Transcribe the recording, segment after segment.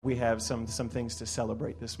We have some things to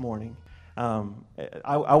celebrate this morning.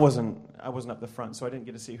 I wasn't up the front, so I didn't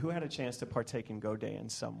get to see. Who had a chance to partake in Go Day in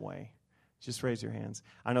some way? Just raise your hands.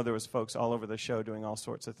 I know there was folks all over the show doing all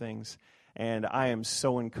sorts of things, and I am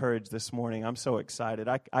so encouraged this morning. I'm so excited.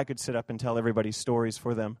 I could sit up and tell everybody stories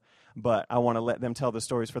for them, but I want to let them tell the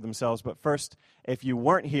stories for themselves. But first, if you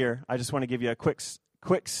weren't here, I just want to give you a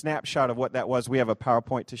quick snapshot of what that was. We have a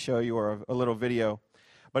PowerPoint to show you or a little video.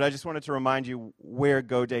 But I just wanted to remind you where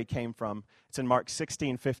Go Day came from. It's in Mark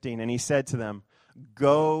 16:15, and he said to them,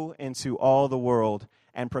 "Go into all the world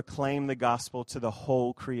and proclaim the gospel to the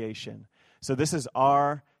whole creation." So this is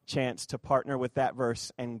our chance to partner with that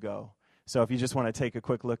verse and go. So if you just want to take a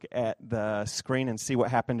quick look at the screen and see what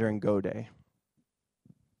happened during Go Day.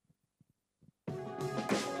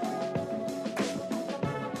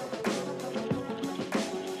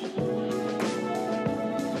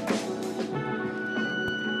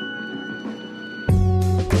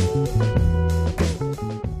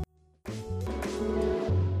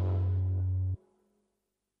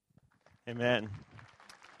 Amen.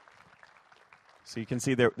 So you can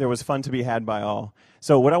see there was fun to be had by all.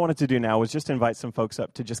 So what I wanted to do now was just invite some folks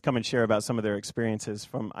up to just come and share about some of their experiences.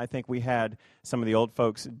 I think we had some of the old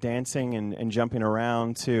folks dancing and jumping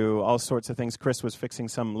around to all sorts of things. Chris was fixing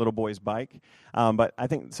some little boy's bike. But I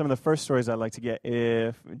think some of the first stories I'd like to get,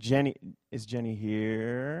 is Jenny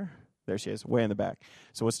here? There she is, way in the back.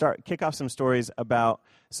 So we'll kick off some stories about,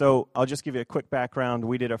 so I'll just give you a quick background.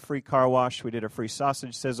 We did a free car wash. We did a free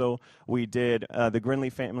sausage sizzle. We did, the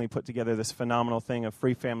Grinley family put together this phenomenal thing of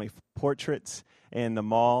free family portraits in the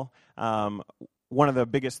mall. One of the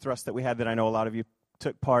biggest thrusts that we had that I know a lot of you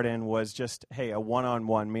took part in was just, hey, a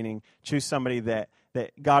one-on-one, meaning choose somebody that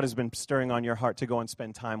God has been stirring on your heart to go and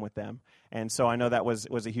spend time with them. And so I know that was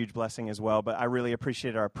a huge blessing as well, but I really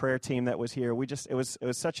appreciated our prayer team that was here. It was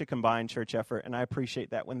such a combined church effort, and I appreciate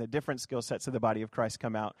that when the different skill sets of the body of Christ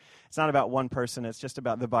come out. It's not about one person, it's just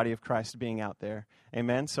about the body of Christ being out there.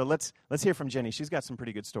 Amen? So let's hear from Jenny. She's got some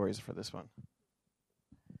pretty good stories for this one.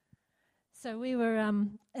 So we were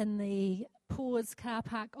in the Pause car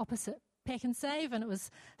park opposite Pack and Save, and it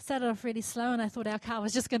started off really slow, and I thought our car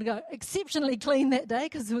was just going to go exceptionally clean that day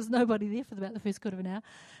because there was nobody there for about the first quarter of an hour.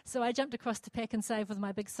 So I jumped across to Pack and Save with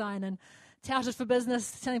my big sign and touted for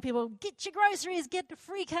business, telling people, get your groceries, get the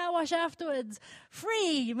free car wash afterwards.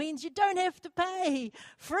 Free means you don't have to pay.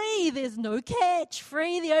 Free, there's no catch.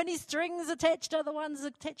 Free, the only strings attached are the ones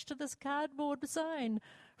attached to this cardboard sign.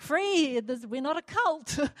 Free, we're not a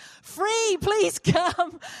cult. Free, please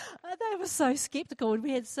come. They were so skeptical, and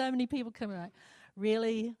we had so many people coming like,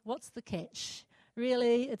 really, what's the catch?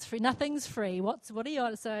 Really, it's free. Nothing's free. What are you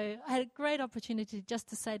on? So I had a great opportunity just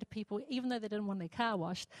to say to people, even though they didn't want their car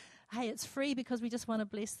washed, hey, it's free because we just want to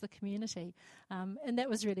bless the community. And that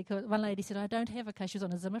was really cool. One lady said, I don't have a car. She was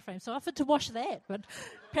on a Zimmer frame. So I offered to wash that, but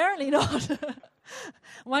apparently not.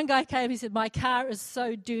 One guy came, he said, my car is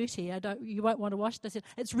so dirty, you won't want to wash it. I said,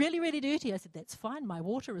 it's really, really dirty. I said, that's fine. My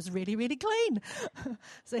water is really, really clean.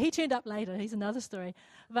 So he turned up later. He's another story.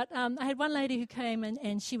 But I had one lady who came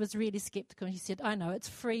and she was really skeptical. And she said, I know, it's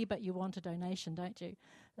free, but you want a donation, don't you?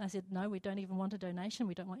 And I said, no, we don't even want a donation.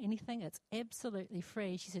 We don't want anything. It's absolutely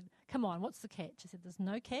free. She said, come on, what's the catch? I said, there's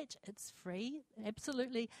no catch. It's free.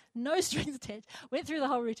 Absolutely no strings attached. Went through the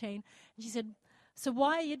whole routine. And she said, so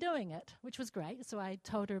why are you doing it? Which was great. So I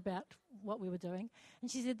told her about what we were doing. And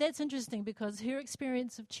she said, that's interesting because her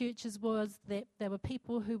experience of churches was that there were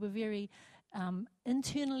people who were very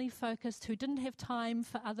internally focused, who didn't have time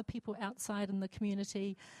for other people outside in the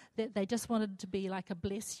community, that they just wanted to be like a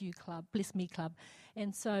bless me club.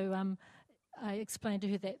 And so I explained to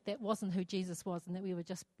her that that wasn't who Jesus was, and that we were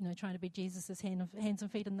just, trying to be Jesus' hands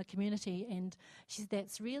and feet in the community. And she said,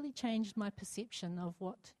 that's really changed my perception of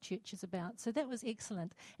what church is about. So that was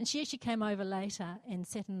excellent. And she actually came over later and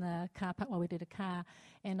sat in the car park while we did a car,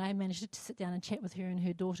 and I managed to sit down and chat with her and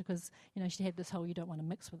her daughter because, she had this whole you don't want to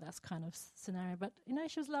mix with us kind of scenario. But,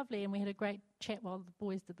 she was lovely, and we had a great chat while the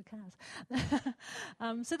boys did the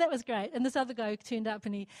cars. So that was great. And this other guy turned up,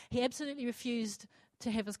 and he absolutely refused to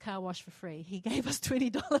have his car washed for free. He gave us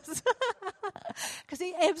 $20 because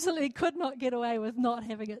he absolutely could not get away with not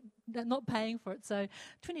paying for it. So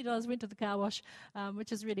 $20 went to the car wash,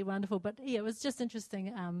 which is really wonderful. But yeah, it was just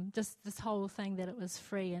interesting, just this whole thing that it was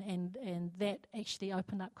free, and that actually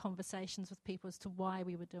opened up conversations with people as to why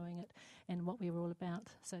we were doing it and what we were all about.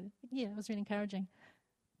 So yeah, it was really encouraging.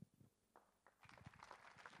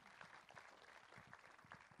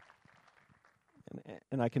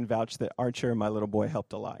 And I can vouch that Archer, my little boy,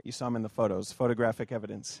 helped a lot. You saw him in the photos, photographic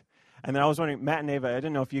evidence. And then I was wondering, Matt and Ava, I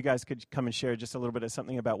didn't know if you guys could come and share just a little bit of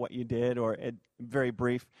something about what you did, or very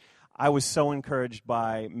brief. I was so encouraged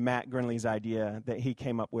by Matt Grinley's idea that he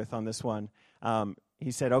came up with on this one. He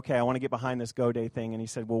said, okay, I want to get behind this Go Day thing. And he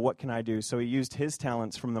said, well, what can I do? So he used his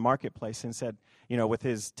talents from the marketplace and said, with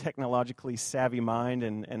his technologically savvy mind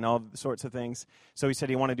and all sorts of things. So he said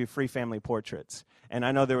he wanted to do free family portraits. And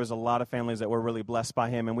I know there was a lot of families that were really blessed by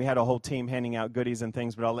him. And we had a whole team handing out goodies and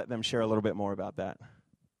things, but I'll let them share a little bit more about that.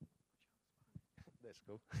 That's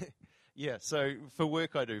cool. Yeah, so for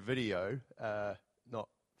work I do video, not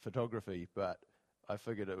photography, but I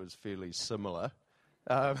figured it was fairly similar.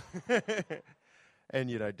 And,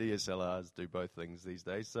 DSLRs do both things these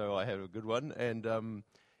days, so I had a good one. And,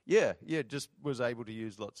 just was able to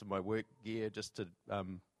use lots of my work gear just to,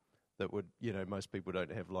 that would, most people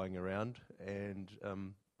don't have lying around, and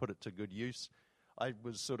put it to good use. I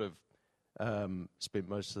was sort of spent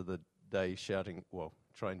most of the day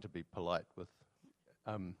trying to be polite with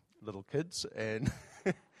little kids, and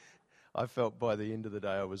I felt by the end of the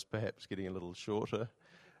day I was perhaps getting a little shorter.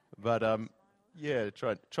 But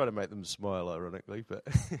try to make them smile, ironically. But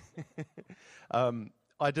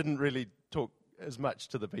I didn't really talk as much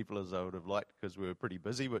to the people as I would have liked because we were pretty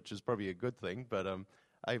busy, which is probably a good thing. But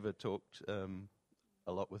Ava talked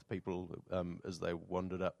a lot with people as they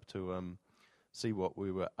wandered up to see what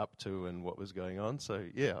we were up to and what was going on. So,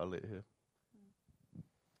 I'll let her.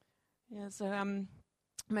 Yeah, so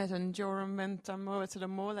Matt and Joram went over to the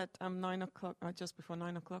mall at 9 o'clock, or just before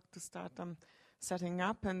 9 o'clock, to start setting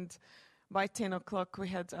up. And by 10 o'clock, we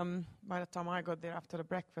had, by the time I got there after the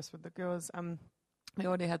breakfast with the girls, we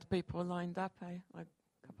already had people lined up, like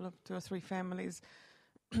a couple of 2 or 3 families.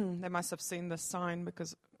 They must have seen the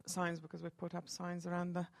because we put up signs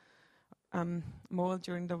around the mall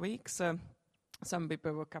during the week. So some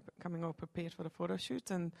people were coming all prepared for the photo shoot,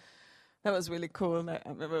 and that was really cool.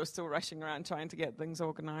 We were still rushing around trying to get things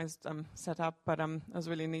organized, set up, but it was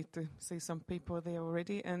really neat to see some people there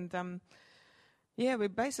already. And we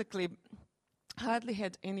basically hardly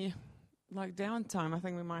had any downtime. I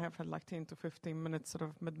think we might have had 10 to 15 minutes sort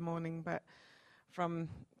of mid-morning, but from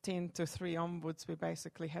 10 to 3 onwards, we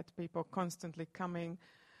basically had people constantly coming.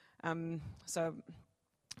 We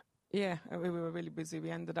were really busy.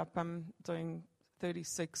 We ended up doing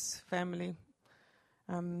 36 family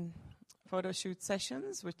photo shoot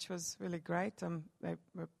sessions, which was really great. They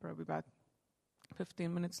were probably about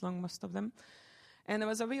 15 minutes long, most of them. And it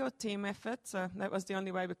was a real team effort, so that was the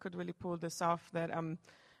only way we could really pull this off. That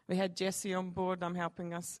we had Jesse on board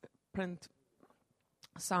helping us print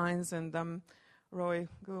signs, and Roy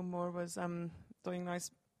Gilmore was doing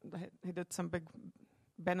nice. He did some big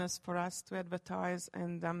banners for us to advertise,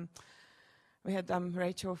 and we had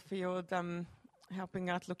Rachel Field helping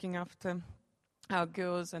out, looking after our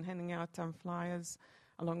girls and handing out flyers,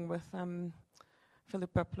 along with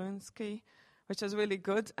Philippa Plunsky, which was really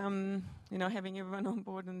good. Having everyone on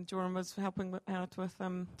board, and Joram was helping out with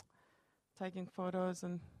taking photos,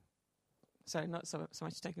 and not so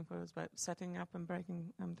much taking photos, but setting up and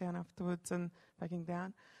breaking down afterwards and breaking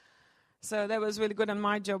down. So that was really good, and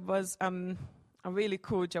my job was a really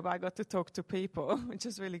cool job. I got to talk to people, which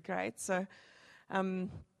is really great. So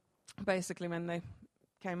basically when they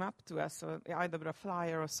came up to us, or either with a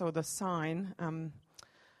flyer or saw the sign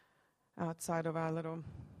outside of our little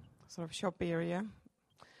sort of shop area,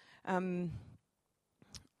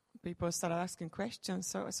 people started asking questions.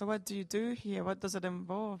 So what do you do here? What does it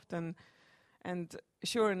involve? And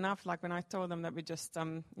sure enough, when I told them that we just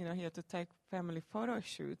here to take family photo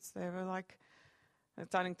shoots, they were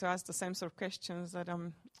starting to ask the same sort of questions that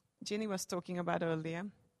Jenny was talking about earlier.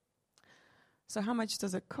 So how much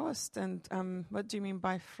does it cost? And what do you mean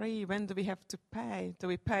by free? When do we have to pay? Do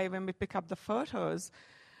we pay when we pick up the photos?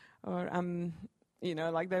 Or,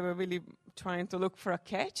 they were really trying to look for a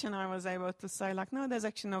catch, and I was able to say, no, there's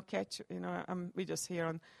actually no catch. We're just here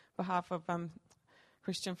on behalf of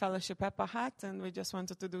Christian Fellowship Upper Hutt, and we just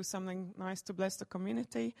wanted to do something nice to bless the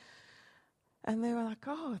community. And they were like,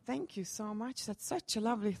 oh, thank you so much. That's such a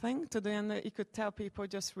lovely thing to do. And you could tell people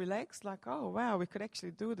just relax, oh, wow, we could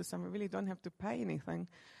actually do this, and we really don't have to pay anything.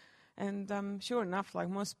 And sure enough,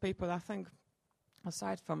 most people, I think,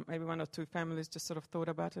 aside from maybe 1 or 2 families, just sort of thought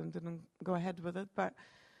about it and didn't go ahead with it. But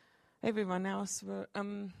everyone else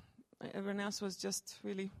was just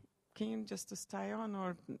really keen just to stay on,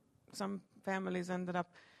 or some families ended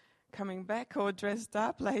up coming back or dressed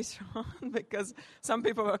up later on, because some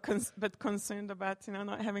people were a bit concerned about,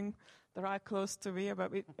 not having the right clothes to wear, but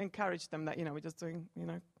we encouraged them that, we're just doing,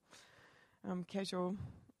 casual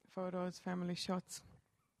photos, family shots.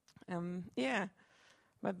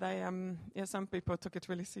 But they, some people took it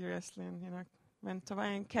really seriously and, went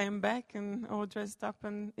away and came back and all dressed up,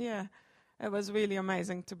 and it was really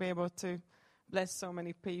amazing to be able to bless so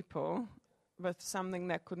many people with something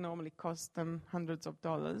that could normally cost them hundreds of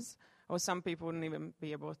dollars, or some people wouldn't even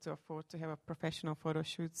be able to afford to have a professional photo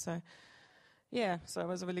shoot. So, yeah, so it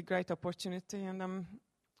was a really great opportunity, and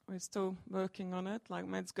we're still working on it. Like,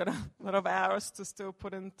 Matt's got a lot of hours to still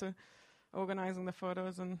put into organizing the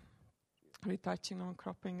photos and retouching on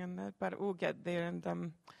cropping and that, but we'll get there,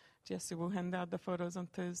 and Jesse will hand out the photos on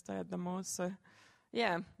Thursday at the Moors. So,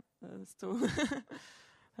 yeah, still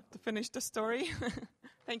have to finish the story.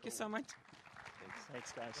 Thank you so much.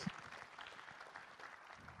 Thanks, guys.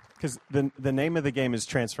 Because the name of the game is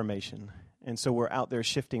transformation. And so we're out there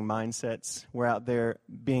shifting mindsets. We're out there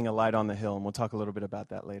being a light on the hill, and we'll talk a little bit about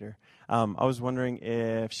that later. I was wondering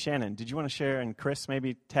if, Shannon, did you want to share, and Chris,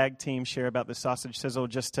 maybe tag team share about the sausage sizzle,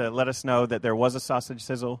 just to let us know that there was a sausage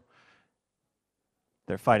sizzle?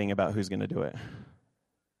 They're fighting about who's going to do it.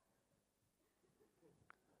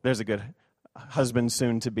 There's a good husband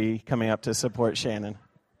soon-to-be coming up to support Shannon.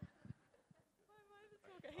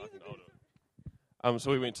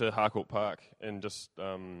 So we went to Harcourt Park and just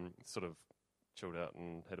sort of chilled out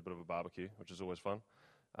and had a bit of a barbecue, which is always fun.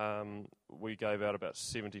 We gave out about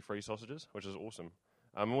 70 free sausages, which is awesome.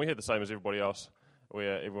 And we had the same as everybody else,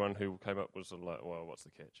 where everyone who came up was sort of like, well, what's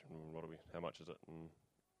the catch? And how much is it? And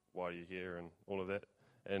why are you here? And all of that.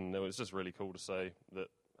 And it was just really cool to say that,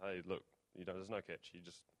 hey, look, there's no catch. You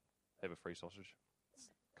just have a free sausage. It's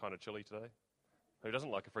kind of chilly today. Who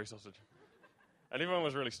doesn't like a free sausage? And everyone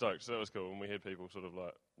was really stoked, so that was cool. And we had people sort of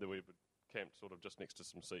like, we camped sort of just next to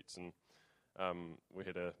some seats, and we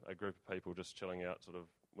had a group of people just chilling out sort of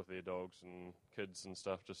with their dogs and kids and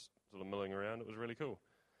stuff, just sort of milling around. It was really cool.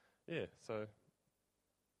 Yeah, so.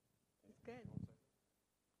 It's good.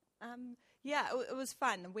 Yeah, it was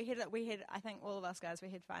fun. We had, I think all of us guys, we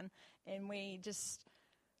had fun. And we just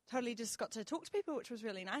totally just got to talk to people, which was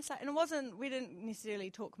really nice. And we didn't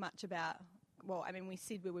necessarily talk much about, well, I mean, we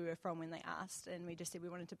said where we were from when they asked, and we just said we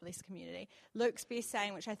wanted to bless the community. Luke's best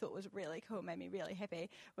saying, which I thought was really cool, made me really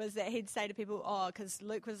happy, was that he'd say to people, because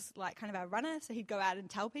Luke was like kind of our runner, so he'd go out and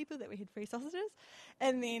tell people that we had free sausages,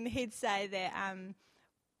 and then he'd say that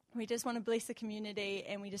we just want to bless the community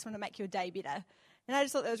and we just want to make your day better. And I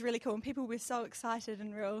just thought that was really cool, and people were so excited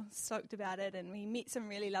and real stoked about it, and we met some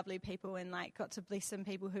really lovely people and got to bless some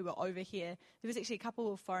people who were over here. There was actually a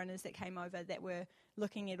couple of foreigners that came over that were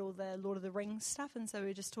looking at all the Lord of the Rings stuff, and so we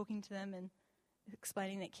were just talking to them and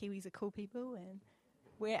explaining that Kiwis are cool people and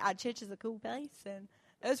our church is a cool place, and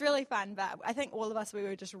it was really fun. But I think all of us, we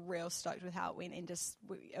were just real stoked with how it went, and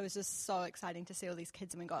it was just so exciting to see all these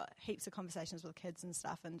kids, and we got heaps of conversations with kids and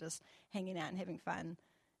stuff, and just hanging out and having fun.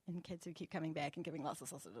 And kids who keep coming back and giving lots of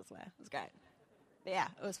sausages there. It was great. But yeah,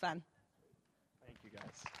 it was fun. Thank you,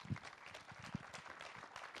 guys.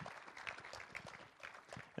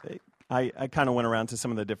 I kind of went around to some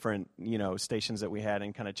of the different, stations that we had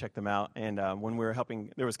and kind of checked them out. And when we were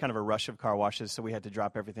helping, there was kind of a rush of car washes, so we had to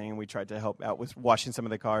drop everything, and we tried to help out with washing some of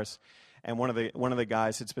the cars. And one of the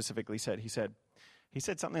guys had specifically said, he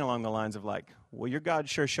said something along the lines of like, well, your God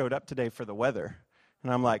sure showed up today for the weather.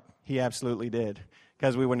 And I'm like, he absolutely did,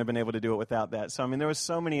 because we wouldn't have been able to do it without that. So, I mean, there was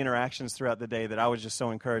so many interactions throughout the day that I was just so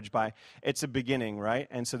encouraged by. It's a beginning, right?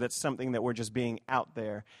 And so that's something that we're just being out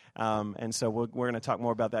there. And so we're going to talk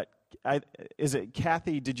more about that. Is it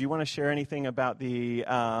Kathy, did you want to share anything about the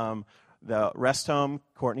rest home?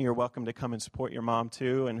 Courtney, you're welcome to come and support your mom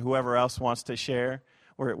too, and whoever else wants to share.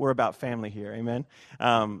 We're about family here, amen?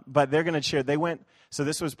 But they're going to share. They went, so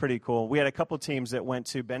this was pretty cool. We had a couple teams that went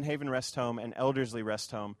to Benhaven Rest Home and Eldersley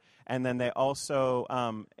Rest Home. And then they also,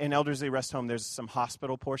 in Eldersley Rest Home, there's some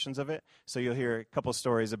hospital portions of it. So you'll hear a couple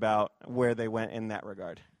stories about where they went in that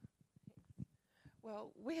regard.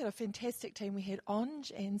 Well, we had a fantastic team. We had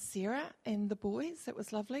Onge and Sarah and the boys. It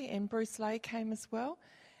was lovely. And Bruce Lay came as well.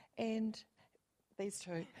 And these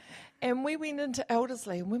two. And we went into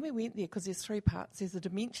Eldersley, and when we went there, because there's three parts, there's a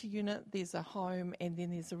dementia unit, there's a home, and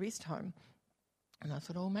then there's a rest home. And I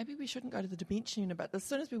thought, maybe we shouldn't go to the dementia unit. But as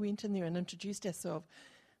soon as we went in there and introduced ourselves,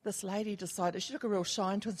 this lady decided, she took a real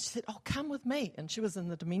shine to us, and she said, come with me. And she was in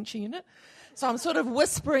the dementia unit. So I'm sort of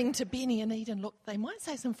whispering to Benny and Eden, look, they might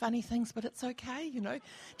say some funny things, but it's okay,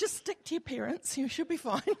 Just stick to your parents, you should be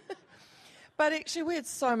fine. But actually, we had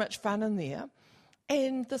so much fun in there.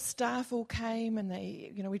 And the staff all came, and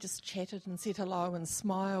they, we just chatted and said hello and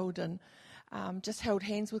smiled and just held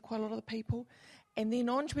hands with quite a lot of the people. And then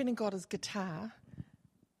Onge went and got his guitar.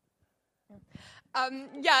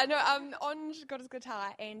 Onge got his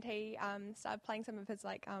guitar, and he started playing some of his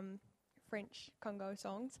French Congo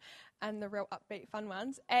songs, and the real upbeat, fun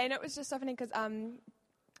ones. And it was just so funny because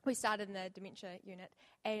we started in the dementia unit,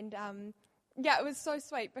 and yeah, it was so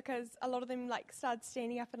sweet because a lot of them like started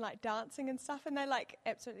standing up and like dancing and stuff, and they like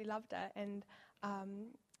absolutely loved it. And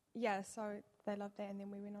yeah, so they loved that, and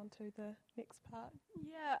then we went on to the next part.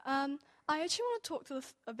 Yeah, I actually want to talk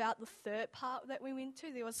about the third part that we went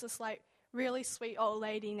to. There was this like really sweet old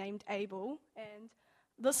lady named Abel, and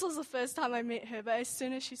this was the first time I met her, but as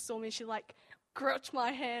soon as she saw me, she like gripped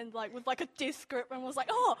my hand like with like a death grip and was like,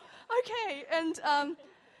 oh, okay. And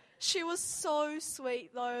she was so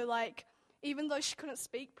sweet though, like even though she couldn't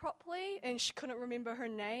speak properly and she couldn't remember her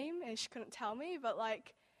name and she couldn't tell me, but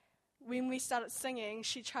like when we started singing,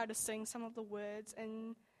 she tried to sing some of the words,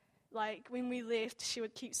 and like when we left, she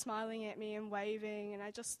would keep smiling at me and waving, and I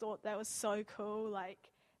just thought that was so cool, like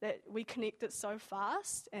that we connected so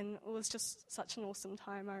fast, and it was just such an awesome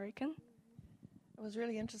time, I reckon. It was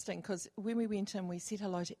really interesting because when we went in, we said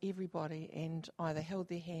hello to everybody and either held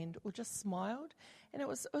their hand or just smiled. And it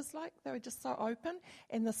was like they were just so open,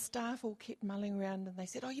 and the staff all kept mulling around and they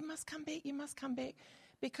said, oh, you must come back,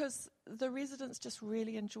 because the residents just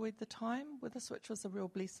really enjoyed the time with us, which was a real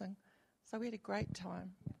blessing. So we had a great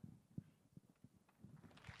time.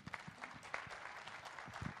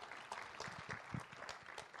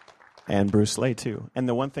 And Bruce Lay, too. And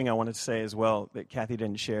the one thing I wanted to say as well that Kathy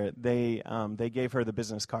didn't share, they gave her the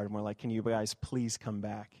business card and were like, can you guys please come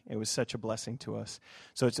back? It was such a blessing to us.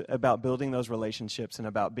 So it's about building those relationships and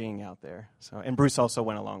about being out there. So, and Bruce also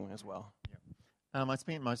went along as well. I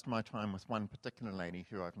spent most of my time with one particular lady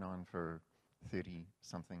who I've known for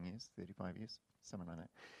 30-something years, 35 years, something like that.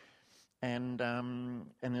 And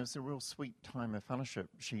there was a real sweet time of fellowship.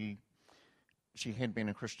 She had been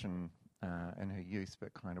a Christian in her youth,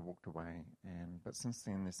 but kind of walked away. But since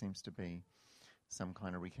then, there seems to be some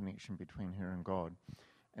kind of reconnection between her and God.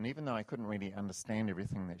 And even though I couldn't really understand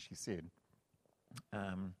everything that she said,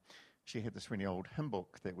 she had this really old hymn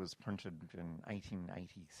book that was printed in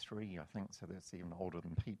 1883, I think, so that's even older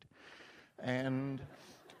than Pete. And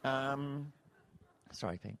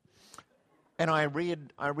sorry, Pete. And I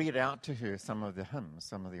read out to her some of the hymns,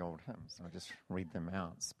 some of the old hymns. I just read them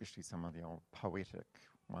out, especially some of the old poetic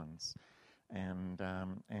ones. And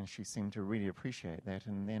she seemed to really appreciate that.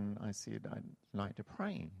 And then I said, I'd like to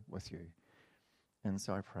pray with you. And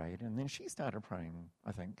so I prayed. And then she started praying,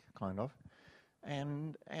 I think, kind of.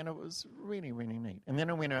 And it was really, really neat. And then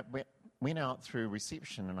I went out through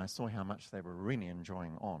reception, and I saw how much they were really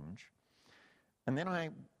enjoying Onge. And then I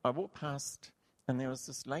walked past, and there was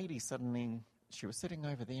this lady suddenly, she was sitting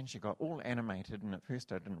over there, and she got all animated, and at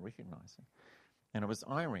first I didn't recognize her. And it was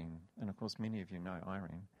Irene, and of course many of you know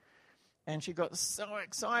Irene. And she got so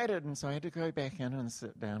excited, and so I had to go back in and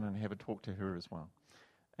sit down and have a talk to her as well.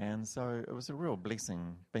 And so it was a real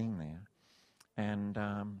blessing being there. And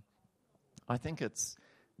I think it's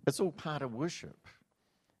all part of worship.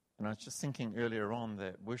 And I was just thinking earlier on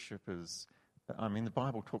that worship is, the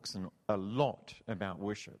Bible talks a lot about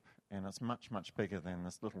worship, and it's much, much bigger than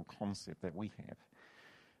this little concept that we have.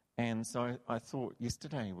 And so I thought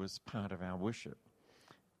yesterday was part of our worship.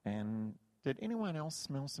 And did anyone else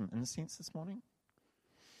smell some incense this morning?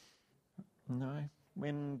 No?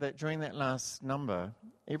 During that last number,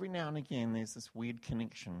 every now and again there's this weird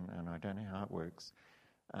connection, and I don't know how it works.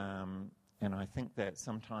 And I think that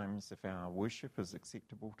sometimes if our worship is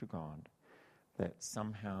acceptable to God, that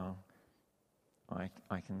somehow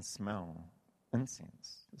I can smell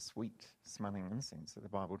incense, the sweet smelling incense that the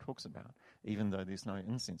Bible talks about, even though there's no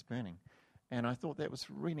incense burning. And I thought that was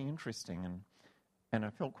really interesting, and I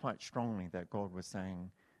felt quite strongly that God was saying,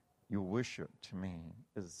 your worship to me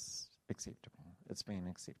is acceptable. It's been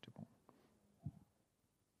acceptable.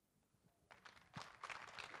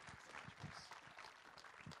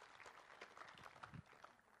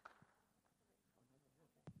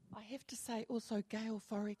 I have to say also Gail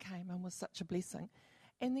Forey came and was such a blessing.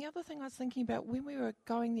 And the other thing I was thinking about when we were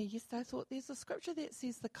going there yesterday, I thought there's a scripture that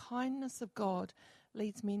says the kindness of God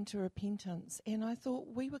leads men to repentance. And I thought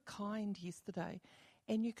we were kind yesterday,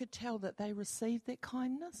 and you could tell that they received that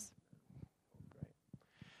kindness.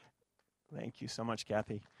 Great. Thank you so much,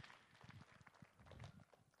 Kathy.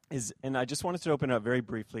 And I just wanted to open up very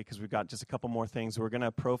briefly because we've got just a couple more things. We're going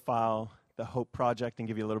to profile the Hope Project and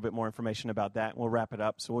give you a little bit more information about that, and we'll wrap it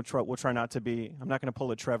up. So we'll try not to be, I'm not going to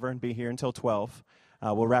pull a Trevor and be here until 12.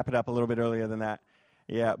 We'll wrap it up a little bit earlier than that.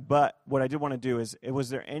 Yeah, but what I did want to do is, was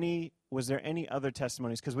there any other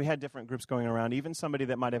testimonies? Because we had different groups going around, even somebody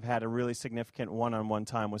that might have had a really significant one-on-one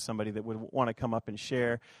time with somebody that would want to come up and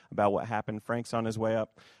share about what happened. Frank's on his way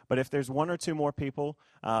up. But if there's one or two more people,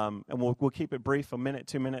 and we'll keep it brief, a minute,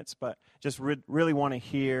 2 minutes, but just really want to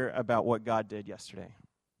hear about what God did yesterday.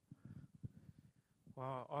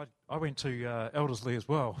 Well, I went to Eldersley as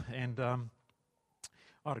well, and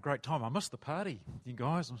I had a great time. I missed the party, you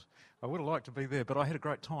guys. I would have liked to be there, but I had a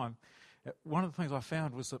great time. One of the things I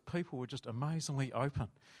found was that people were just amazingly open,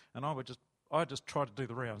 and I just tried to do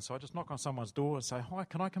the rounds. So I just knock on someone's door and say, "Hi,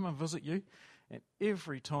 can I come and visit you?" And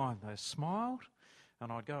every time they smiled,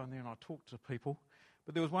 and I'd go in there and I'd talk to people.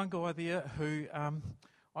 But there was one guy there who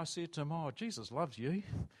I said to him, "Oh, Jesus loves you."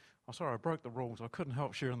 I'm sorry, I broke the rules. I couldn't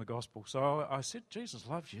help sharing the gospel. So I said, "Jesus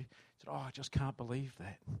loves you." He said, "Oh, I just can't believe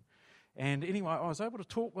that." And anyway, I was able to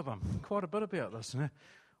talk with him quite a bit about this. And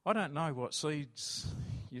I don't know what seeds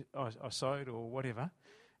I sowed or whatever,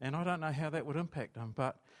 and I don't know how that would impact him,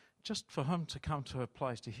 but just for him to come to a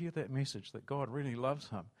place to hear that message that God really loves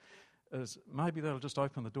him, is maybe that'll just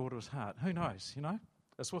open the door to his heart. Who knows, you know?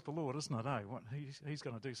 It's with the Lord, isn't it, eh? He's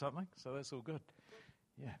going to do something, so that's all good.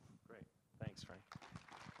 Yeah. Great. Thanks, Frank.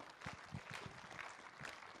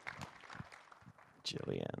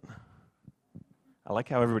 Jillian. I like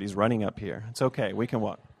how everybody's running up here. It's okay. We can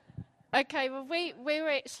walk. Okay, well, we were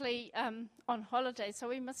actually on holiday, so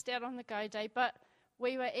we missed out on the Go Day, but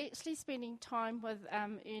we were actually spending time with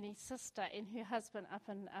Ernie's sister and her husband up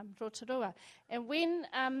in Rotorua. And when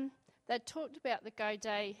they talked about the Go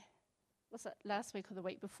Day, was it last week or the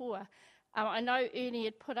week before, I know Ernie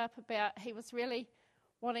had put up about he was really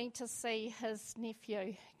wanting to see his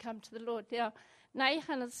nephew come to the Lord. Now,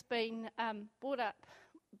 Nathan has been brought up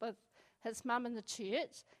with his mum in the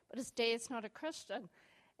church, but his dad's not a Christian.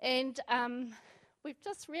 And we've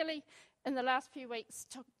just really, in the last few weeks,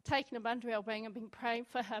 taken him under our wing and been praying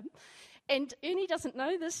for him. And Ernie doesn't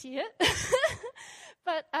know this yet,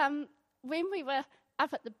 but when we were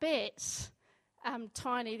up at the beach,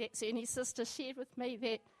 Tiny, that's Ernie's sister, shared with me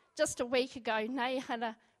that just a week ago,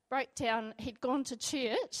 Nehana broke down. He'd gone to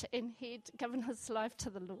church and he'd given his life to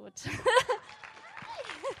the Lord.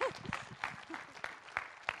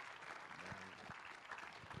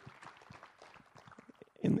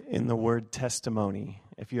 In the word testimony,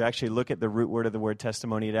 if you actually look at the root word of the word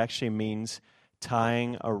testimony, it actually means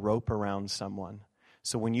tying a rope around someone.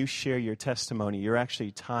 So when you share your testimony, you're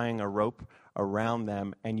actually tying a rope around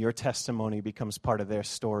them, and your testimony becomes part of their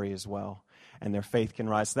story as well, and their faith can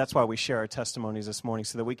rise. So that's why we share our testimonies this morning,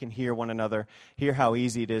 so that we can hear one another, hear how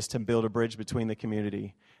easy it is to build a bridge between the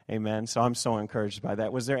community. Amen. So I'm so encouraged by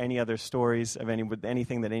that. Was there any other stories of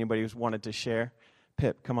anything that anybody wanted to share?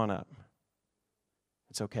 Pip, come on up.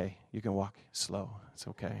 It's okay. You can walk slow. It's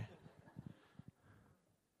okay.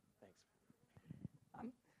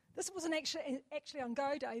 This wasn't actually on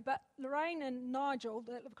Go Day, but Lorraine and Nigel,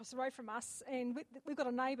 they live across the road from us, and we've got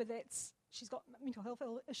a neighbour she's got mental health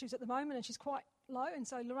issues at the moment, and she's quite low, and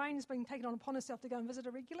so Lorraine has been taking on upon herself to go and visit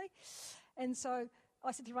her regularly. And so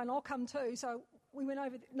I said to Lorraine, I'll come too. So we went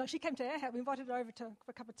over, she came to our house, we invited her over for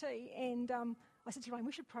a cup of tea, and I said to Lorraine,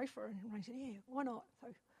 we should pray for her. And Lorraine said, yeah, why not? So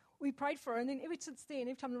we prayed for her, and then since then,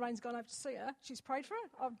 every time Lorraine's gone over to see her, she's prayed for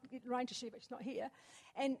her. I've get Lorraine to share, but she's not here.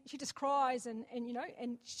 And she just cries, and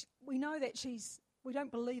we know that we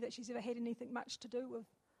don't believe that she's ever had anything much to do with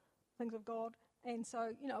things of God. And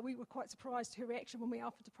so, we were quite surprised her reaction when we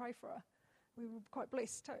offered to pray for her. We were quite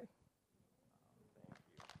blessed too.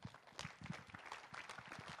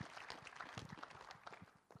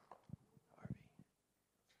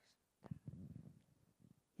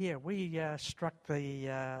 Yeah, we struck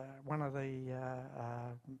one of the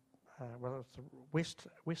it's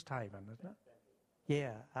West Haven, isn't it?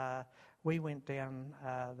 Yeah, we went down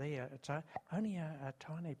there. It's only a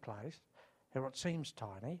tiny place. It seems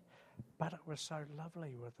tiny, but it was so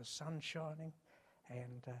lovely with the sun shining,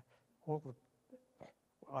 and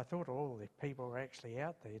I thought all the people were actually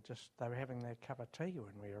out there. They were having their cup of tea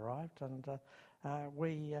when we arrived, and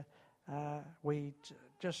we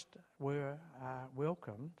just were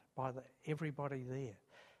welcomed by everybody there.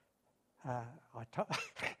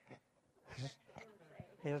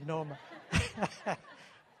 Here's Norma.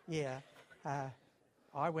 Yeah,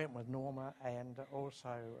 I went with Norma and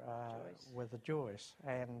also with Joyce,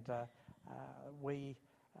 and we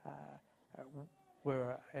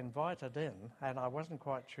were invited in, and I wasn't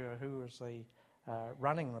quite sure who was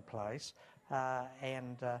running the place,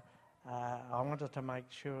 and I wanted to make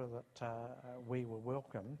sure that we were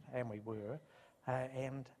welcome, and we were,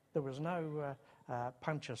 and there was no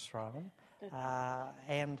punches thrown,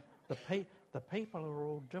 and the people are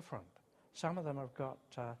all different. Some of them have got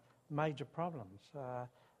major problems.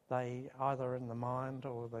 They either in the mind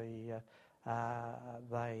or they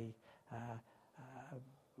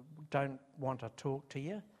don't want to talk to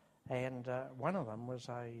you, and one of them was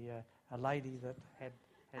a lady that had.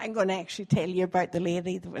 I'm going to actually tell you about the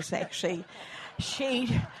lady that was actually, she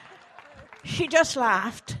just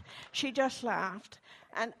laughed. She just laughed.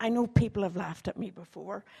 And I know people have laughed at me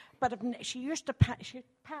before, but she used to she'd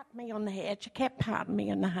pat me on the head. She kept patting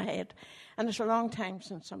me on the head. And it's a long time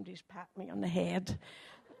since somebody's pat me on the head.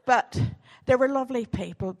 But they were lovely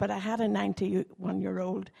people. But I had a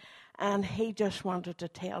 91-year-old, and he just wanted to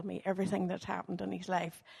tell me everything that's happened in his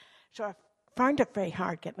life. So I found it very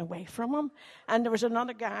hard getting away from him. And there was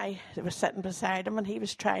another guy that was sitting beside him, and he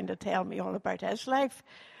was trying to tell me all about his life.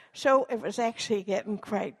 So it was actually getting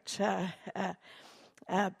quite...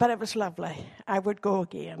 but it was lovely. I would go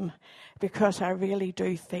again, because I really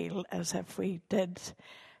do feel as if we did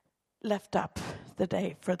lift up the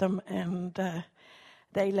day for them, and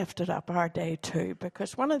they lifted up our day too,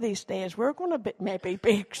 because one of these days we're going to maybe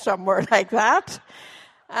be somewhere like that,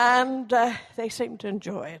 and they seem to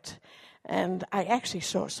enjoy it. And I actually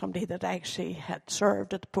saw somebody that actually had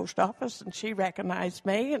served at the post office, and she recognized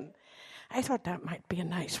me, and I thought that might be a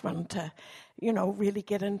nice one to, really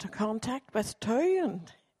get into contact with too.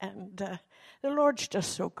 And the Lord's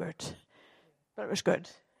just so good. But it was good.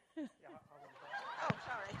 Oh,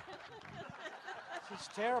 sorry. She's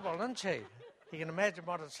terrible, isn't she? You can imagine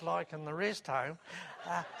what it's like in the rest home.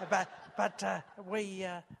 But we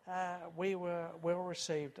were well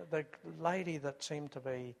received. The lady that seemed to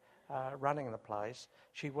be running the place,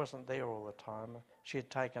 she wasn't there all the time. She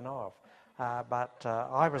had taken off. But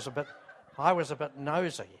I was a bit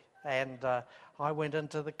nosy, and I went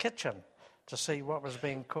into the kitchen to see what was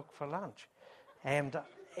being cooked for lunch. And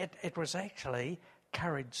it was actually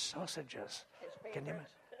curried sausages. Can you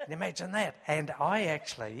imagine that? And I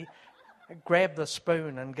actually grabbed the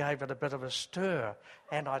spoon and gave it a bit of a stir.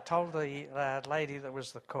 And I told the lady that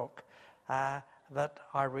was the cook that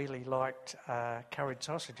I really liked curried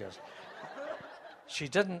sausages. She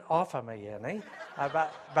didn't offer me any,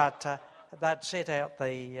 but they'd set out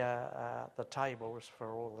the tables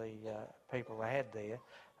for all the people they had there.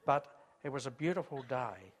 But it was a beautiful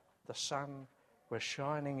day. The sun was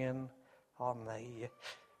shining in on the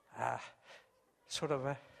sort of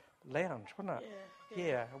a lounge, wasn't it?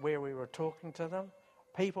 Yeah, where we were talking to them.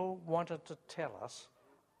 People wanted to tell us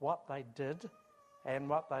what they did and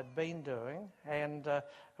what they'd been doing. And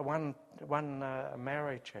one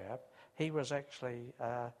Maori chap, he was actually,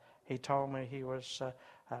 he told me he was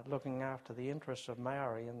looking after the interests of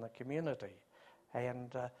Maori in the community.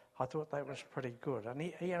 And I thought that was pretty good. And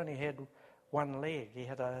he only had one leg. He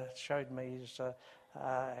had showed me his,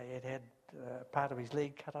 it had part of his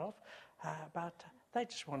leg cut off. But they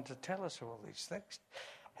just wanted to tell us all these things.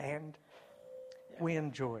 And we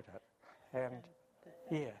enjoyed it. And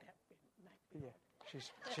yeah,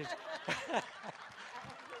 she's I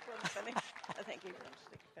think he finished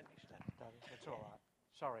it. It's all right.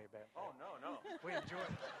 Sorry about that. Oh, no. We enjoyed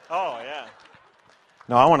it. Oh, yeah.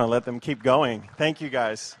 No, I want to let them keep going. Thank you,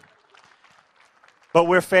 guys. But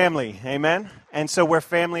we're family, amen? And so we're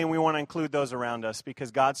family, and we want to include those around us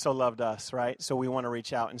because God so loved us, right? So we want to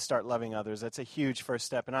reach out and start loving others. That's a huge first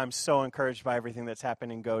step, and I'm so encouraged by everything that's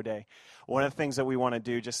happened in Go Day. One of the things that we want to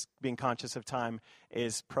do, just being conscious of time,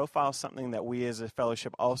 is profile something that we as a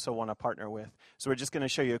fellowship also want to partner with. So we're just going to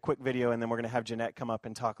show you a quick video, and then we're going to have Jeanette come up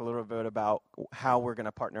and talk a little bit about how we're going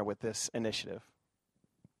to partner with this initiative.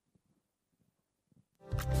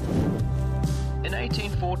 In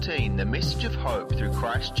 1814, the message of hope through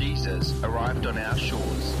Christ Jesus arrived on our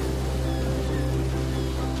shores.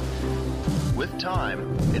 With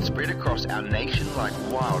time, it spread across our nation like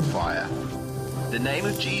wildfire. The name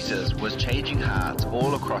of Jesus was changing hearts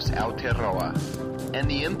all across Aotearoa, and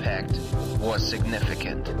the impact was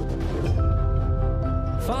significant.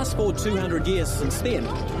 Fast forward 200 years since then,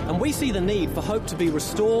 and we see the need for hope to be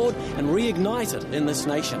restored and reignited in this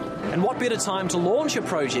nation. And what better time to launch a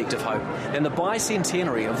project of hope than the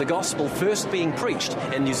bicentenary of the gospel first being preached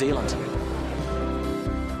in New Zealand?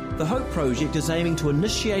 The Hope Project is aiming to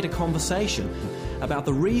initiate a conversation about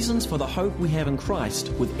the reasons for the hope we have in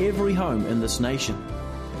Christ with every home in this nation.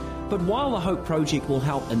 But while the Hope Project will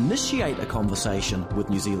help initiate a conversation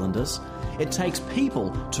with New Zealanders, it takes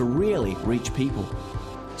people to really reach people.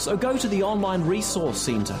 So go to the online resource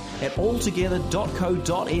centre at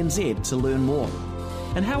alltogether.co.nz to learn more.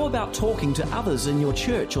 And how about talking to others in your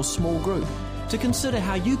church or small group to consider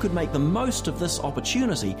how you could make the most of this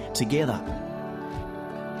opportunity together?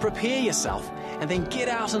 Prepare yourself and then get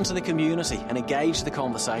out into the community and engage the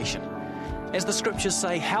conversation. As the scriptures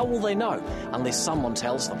say, how will they know unless someone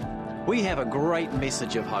tells them? We have a great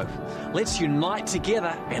message of hope. Let's unite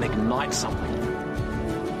together and ignite something.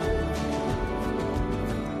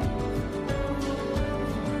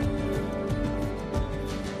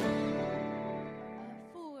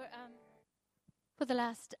 For the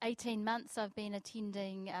last 18 months, I've been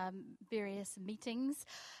attending various meetings,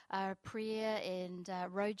 prayer and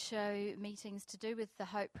roadshow meetings to do with the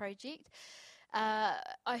Hope Project. I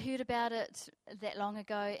heard about it that long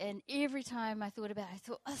ago, and every time I thought about it, I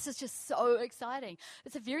thought, oh, this is just so exciting.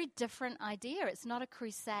 It's a very different idea. It's not a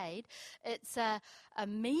crusade. It's a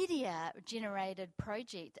media-generated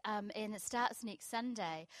project, and it starts next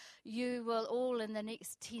Sunday. You will all, in the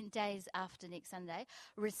next 10 days after next Sunday,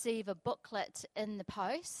 receive a booklet in the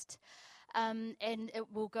post. And it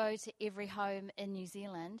will go to every home in New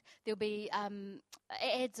Zealand. There'll be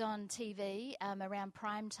ads on TV around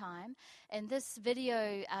prime time. And this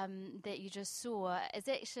video that you just saw is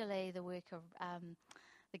actually the work of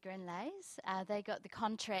the Grinleys. They got the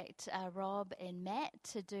contract, Rob and Matt,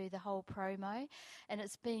 to do the whole promo. And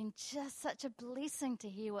it's been just such a blessing to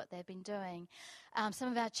hear what they've been doing.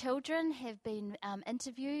 Some of our children have been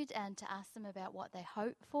interviewed and to ask them about what they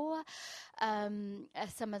hope for.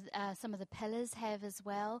 Some of the pillars have as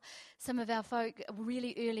well. Some of our folk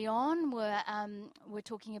really early on were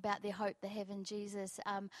talking about their hope they have in Jesus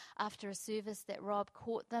after a service that Rob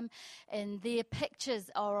caught them, and their pictures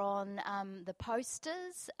are on the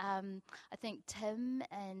posters. I think Tim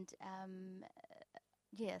and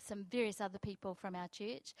some various other people from our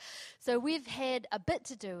church. So we've had a bit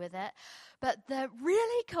to do with it. But the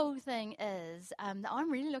really cool thing is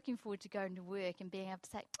I'm really looking forward to going to work and being able to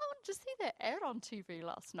say, oh, did you see that ad on TV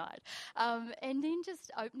last night? And then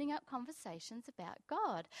just opening up conversations about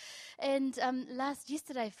God. And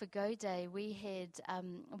yesterday for Go Day, we had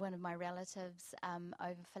one of my relatives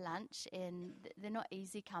over for lunch, and they're not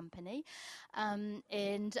easy company.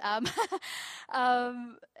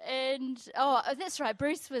 That's right,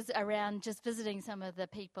 Bruce was around just visiting some of the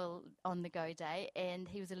people on the Go Day, and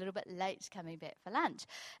he was a little bit late coming back for lunch.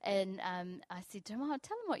 And I said to him,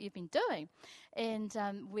 tell him what you've been doing. And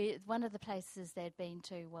one of the places they'd been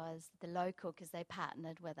to was the local, because they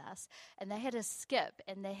partnered with us. And they had a skip,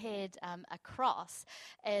 and they had a cross.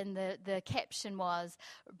 And the caption was,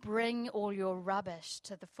 bring all your rubbish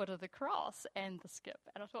to the foot of the cross and the skip.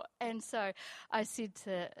 And so I said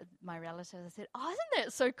to my relatives, I said, isn't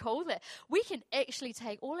that so cool that we can actually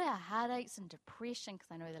take all our heartaches and depression, because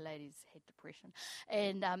I know the ladies had depression,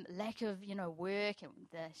 and lack of, work, and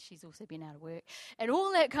she's also been out of work, and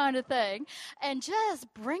all that kind of thing, and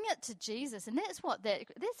just bring it to Jesus. And isn't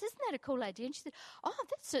that a cool idea? And she said, oh,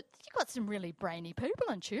 that's it. You've got some really brainy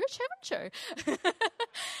people in church, haven't you?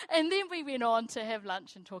 And then we went on to have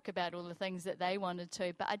lunch and talk about all the things that they wanted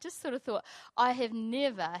to. But I just sort of thought, I have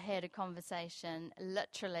never had a conversation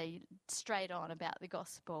literally straight on about the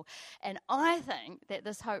gospel. And I think that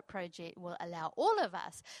this Hope Project will allow all of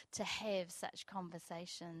us to have such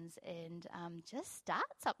conversations and just start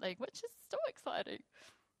something, which is so exciting.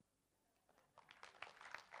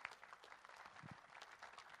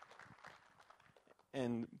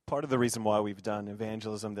 And part of the reason why we've done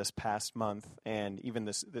evangelism this past month, and even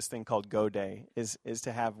this thing called Go Day, is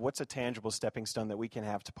to have what's a tangible stepping stone that we can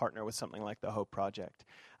have to partner with something like the Hope Project.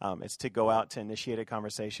 It's to go out to initiate a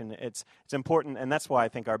conversation. It's important, and that's why I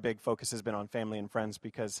think our big focus has been on family and friends,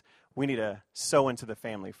 because we need to sow into the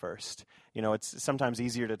family first. It's sometimes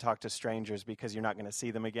easier to talk to strangers because you're not going to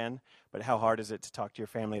see them again, but how hard is it to talk to your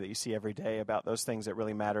family that you see every day about those things that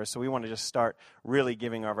really matter? So we want to just start really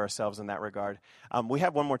giving of ourselves in that regard. We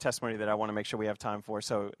have one more testimony that I want to make sure we have time for.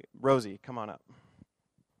 So, Rosie, come on up.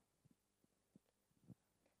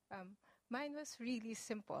 Mine was really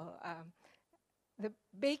simple.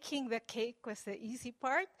 Baking the cake was the easy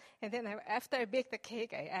part, and then after I baked the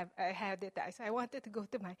cake, I had it. I wanted to go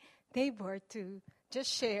to my neighbor to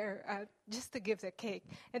just share, just to give the cake.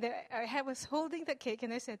 And then I was holding the cake,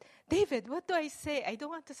 and I said, David, what do I say? I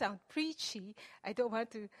don't want to sound preachy. I don't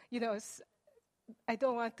want to,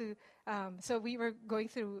 so we were going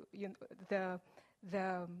through the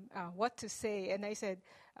what to say, and I said,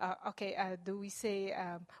 do we say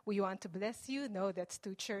we want to bless you? No, that's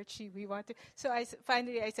too churchy. We want to. So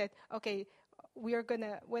finally I said, okay, we are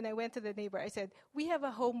gonna. When I went to the neighbor, I said, we have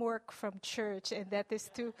a homework from church, and that is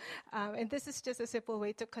to, and this is just a simple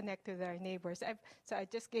way to connect with our neighbors. So I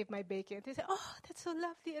just gave my baking, and they said, oh, that's so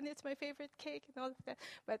lovely, and it's my favorite cake, and all of that.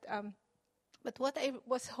 But what I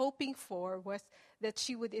was hoping for was that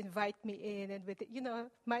she would invite me in, and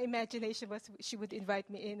my imagination was she would invite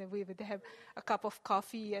me in, and we would have a cup of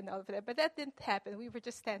coffee and all of that. But that didn't happen. We were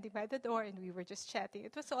just standing by the door, and we were just chatting.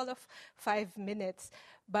 It was all of 5 minutes.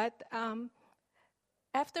 But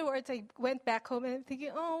afterwards, I went back home, and I'm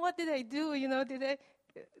thinking, oh, what did I do?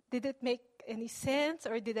 Did it make any sense,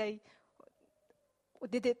 or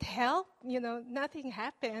did it help? Nothing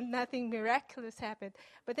happened, nothing miraculous happened.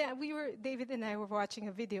 But then David and I were watching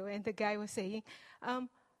a video, and the guy was saying,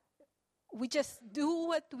 we just do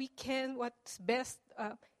what we can, what's best.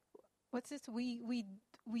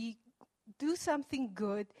 We do something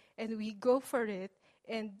good, and we go for it,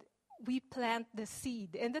 and we plant the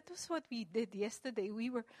seed. And that was what we did yesterday. We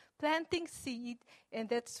were planting seed, and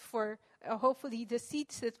that's for hopefully the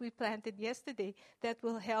seeds that we planted yesterday that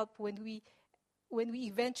will help when we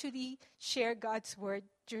eventually share God's word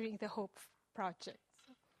during the Hope Project.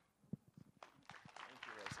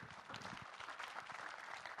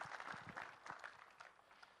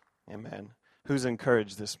 Amen. Who's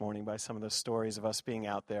encouraged this morning by some of the stories of us being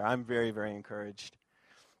out there? I'm very, very encouraged.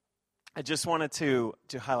 I just wanted to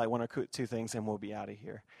highlight one or two things, and we'll be out of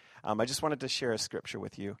here. I just wanted to share a scripture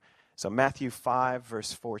with you. So Matthew 5,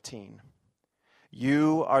 verse 14.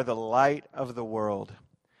 You are the light of the world.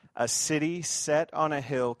 A city set on a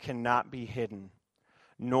hill cannot be hidden,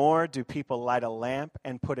 nor do people light a lamp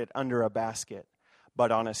and put it under a basket,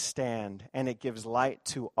 but on a stand, and it gives light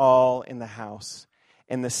to all in the house.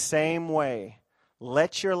 In the same way,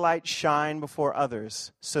 let your light shine before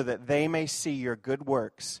others, so that they may see your good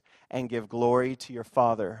works and give glory to your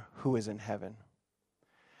Father who is in heaven.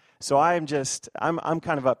 So I'm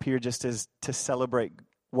kind of up here just as to celebrate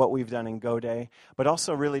what we've done in Go Day, but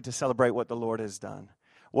also really to celebrate what the Lord has done.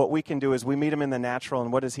 What we can do is we meet him in the natural,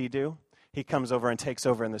 and what does he do? He comes over and takes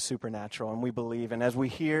over in the supernatural, and we believe. And as we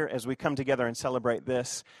come together and celebrate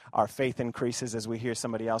this, our faith increases as we hear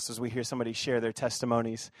somebody else, as we hear somebody share their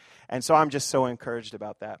testimonies. And so I'm just so encouraged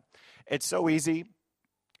about that. It's so easy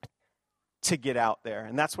to get out there,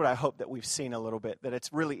 and that's what I hope that we've seen a little bit, that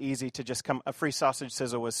it's really easy to just come. A free sausage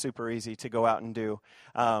sizzle was super easy to go out and do.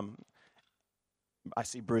 I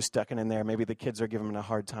see Bruce ducking in there. Maybe the kids are giving him a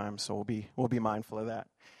hard time, so we'll be mindful of that.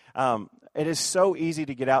 It is so easy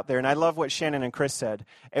to get out there, and I love what Shannon and Chris said.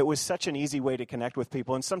 It was such an easy way to connect with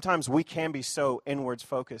people, and sometimes we can be so inwards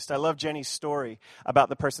focused. I love Jenny's story about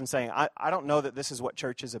the person saying, I don't know that this is what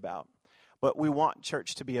church is about, but we want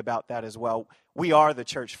church to be about that as well. We are the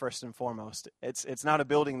church first and foremost. It's not a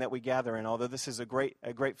building that we gather in, although this is a great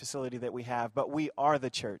facility that we have, but we are the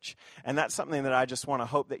church. And that's something that I just want to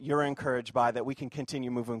hope that you're encouraged by, that we can continue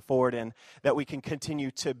moving forward in, that we can continue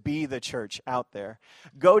to be the church out there.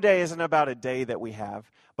 Go Day isn't about a day that we have,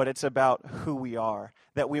 but it's about who we are,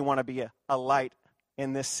 that we want to be a light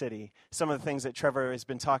in this city. Some of the things that Trevor has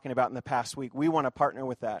been talking about in the past week, we want to partner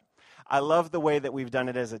with that. I love the way that we've done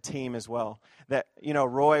it as a team as well. That,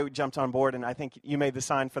 Roy jumped on board, and I think you made the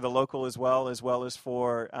sign for the local as well as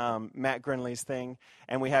for Matt Grinley's thing.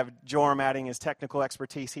 And we have Joram adding his technical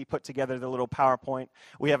expertise. He put together the little PowerPoint.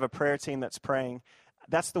 We have a prayer team that's praying.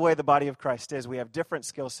 That's the way the body of Christ is. We have different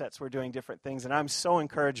skill sets. We're doing different things, and I'm so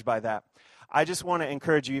encouraged by that. I just want to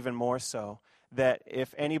encourage you even more so that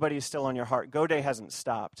if anybody is still on your heart, Go Day hasn't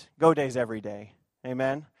stopped. Go Day's every day.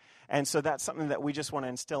 Amen? And so that's something that we just want to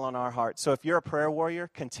instill on our heart. So if you're a prayer warrior,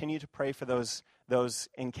 continue to pray for those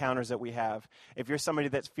encounters that we have. If you're somebody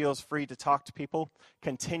that feels free to talk to people,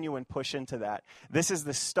 continue and push into that. This is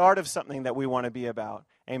the start of something that we want to be about.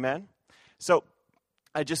 Amen? So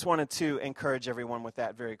I just wanted to encourage everyone with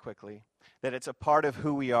that very quickly, that it's a part of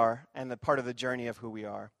who we are and the part of the journey of who we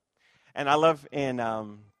are. And I love in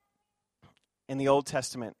the Old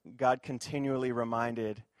Testament, God continually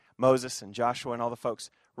reminded Moses and Joshua and all the folks,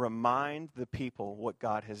 remind the people what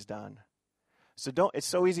God has done. So it's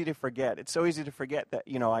so easy to forget. It's so easy to forget that,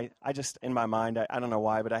 I just, in my mind, I don't know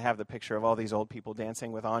why, but I have the picture of all these old people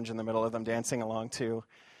dancing with Anj in the middle of them dancing along too.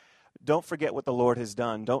 Don't forget what the Lord has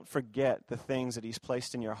done. Don't forget the things that he's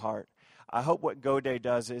placed in your heart. I hope what Go Day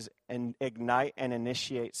does is ignite and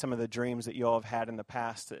initiate some of the dreams that you all have had in the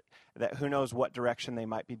past, that who knows what direction they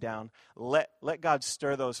might be down. Let God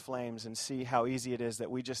stir those flames and see how easy it is that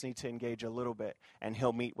we just need to engage a little bit, and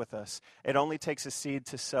he'll meet with us. It only takes a seed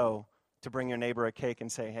to sow, to bring your neighbor a cake and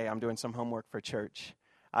say, hey, I'm doing some homework for church.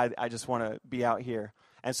 I just want to be out here.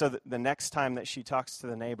 And so the next time that she talks to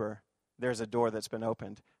the neighbor, there's a door that's been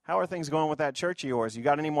opened. How are things going with that church of yours? You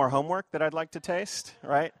got any more homework that I'd like to taste,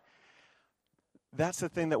 right? That's the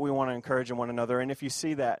thing that we want to encourage in one another. And if you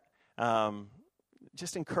see that,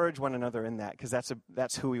 just encourage one another in that, because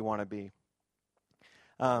that's who we want to be.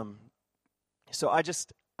 So I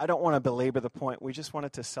don't want to belabor the point. We just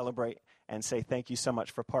wanted to celebrate and say thank you so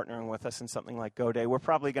much for partnering with us in something like Go Day. We're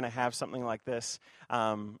probably going to have something like this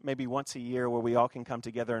maybe once a year where we all can come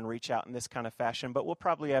together and reach out in this kind of fashion. But we'll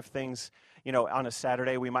probably have things, on a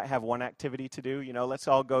Saturday we might have one activity to do. Let's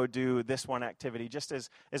all go do this one activity just as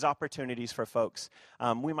opportunities for folks.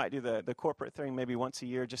 We might do the corporate thing maybe once a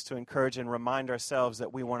year just to encourage and remind ourselves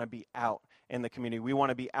that we want to be out in the community. We want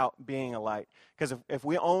to be out being a light. Because if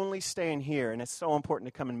we only stay in here, and it's so important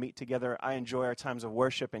to come and meet together, I enjoy our times of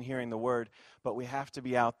worship and hearing the word, but we have to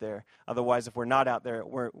be out there. Otherwise, if we're not out there,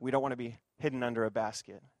 we don't want to be hidden under a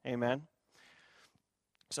basket. Amen?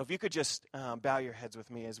 So if you could just bow your heads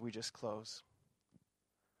with me as we just close.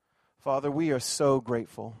 Father, we are so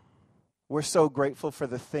grateful. We're so grateful for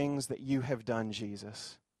the things that you have done,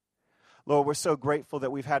 Jesus. Lord, we're so grateful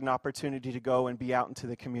that we've had an opportunity to go and be out into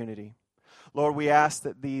the community. Lord, we ask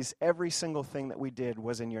that every single thing that we did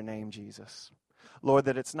was in your name, Jesus. Lord,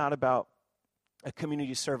 that it's not about a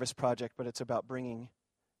community service project, but it's about bringing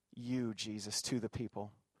you, Jesus, to the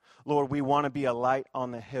people. Lord, we want to be a light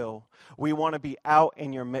on the hill. We want to be out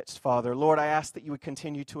in your midst, Father. Lord, I ask that you would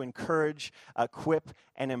continue to encourage, equip,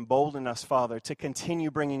 and embolden us, Father, to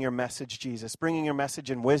continue bringing your message, Jesus, bringing your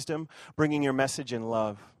message in wisdom, bringing your message in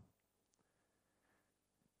love.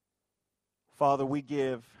 Father, we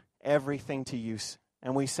give everything to you,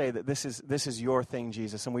 and we say that this is your thing,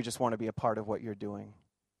 Jesus, and we just want to be a part of what you're doing.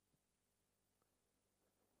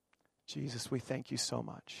 Jesus, we thank you so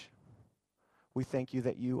much. We thank you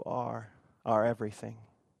that you are our everything.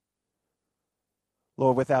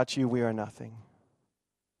 Lord, without you, we are nothing.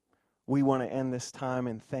 We want to end this time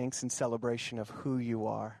in thanks and celebration of who you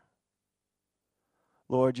are.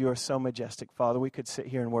 Lord, you are so majestic. Father, we could sit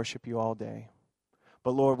here and worship you all day.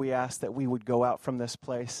 But Lord, we ask that we would go out from this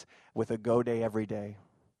place with a go day every day.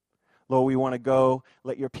 Lord, we want to go,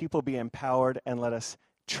 let your people be empowered, and let us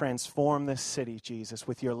transform this city, Jesus,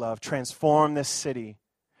 with your love. Transform this city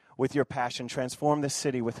with your passion. Transform this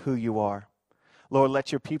city with who you are. Lord,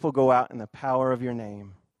 let your people go out in the power of your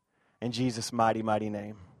name. In Jesus' mighty, mighty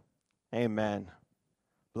name. Amen.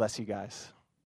 Bless you guys.